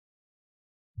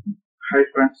Hi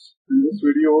friends, in this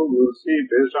video we will see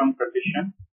based on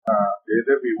condition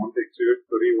whether we want to execute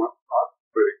query 1 or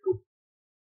query 2.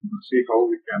 We'll see how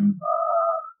we can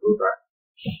do that.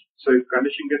 So if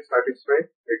condition gets satisfied,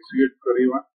 execute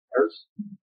query 1, else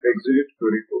execute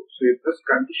query 2. So if this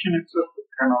condition itself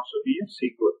can also be a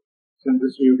SQL. So in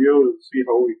this video we'll see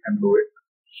how we can do it.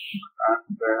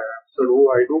 And so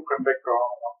I do conduct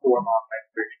one-to-one online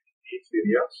training in these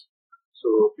areas.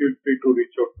 So feel free to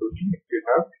reach out to me if you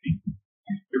have any,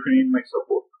 if you need my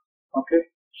support. Okay.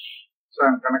 So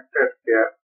I'm connected here.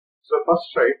 So first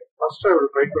I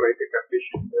will try to write a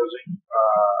condition using,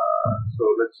 so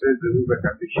let's say this is the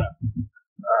condition.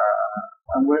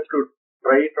 I'm going to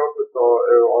try it out with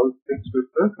all things with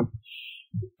the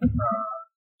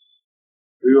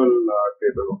dual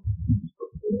table.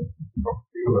 From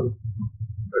dual,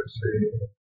 let's say,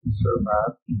 so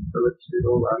let's see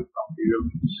how value from dual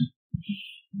means.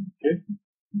 Okay,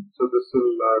 so this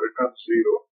will return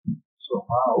 0. So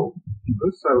now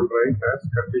this I will write as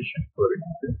condition query.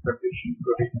 Condition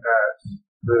query as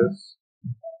this.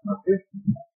 Okay.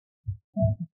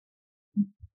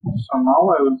 So now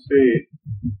I will say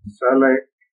select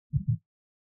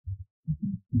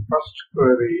first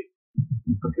query.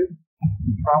 Okay,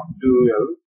 from dual.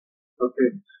 Okay,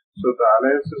 so the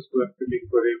alias is going to be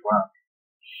query 1.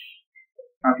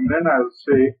 And then I'll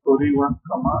say query 1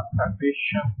 comma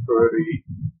condition query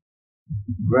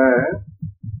where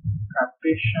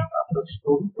condition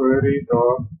underscore query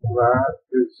dot where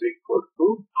is equal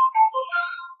to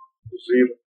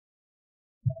 0.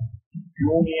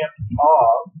 Union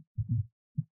or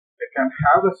I can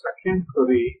have a second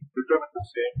query written in the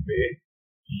same way.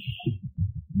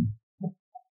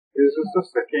 This is the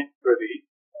second query.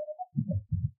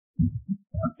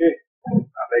 Okay, and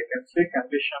I can say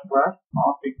condition where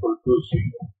not equal to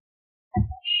 0.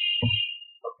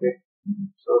 Okay,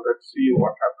 so let's see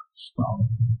what happens now.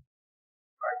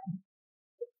 Right,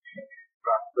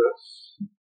 run this.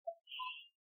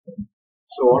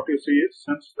 So what you see is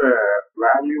since the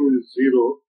value is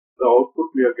 0, the output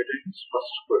we are getting is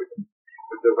first query.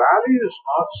 If the value is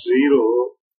not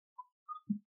 0,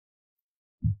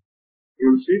 you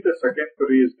will see the second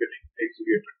query is getting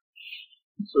executed.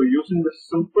 So using this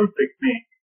simple technique,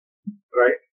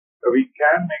 right, we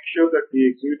can make sure that we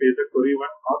execute either query 1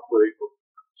 or query 2.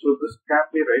 So this can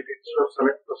be right, instead of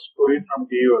select the query from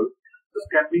dual, this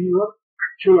can be your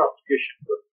actual application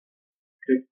query.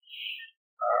 Okay,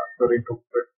 query to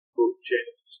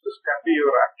change. This can be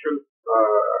your actual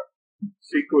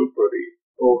SQL query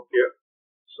over here.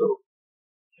 So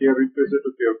here replace it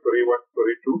with your query 1,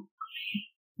 query 2,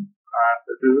 and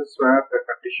this is where the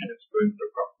condition is going to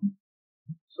come.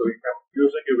 So you can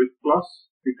using a with plus,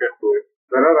 you can do it.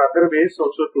 There are other ways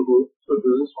also to do it. So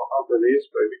this is one of the ways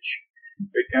by which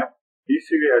we can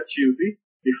easily achieve the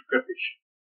if condition,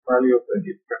 value of the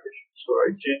if condition. So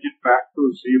I change it back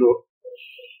to 0.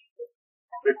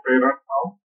 If I run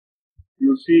now,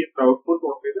 you see in the output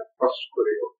only the first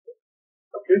query output.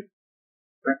 Okay,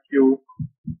 thank you.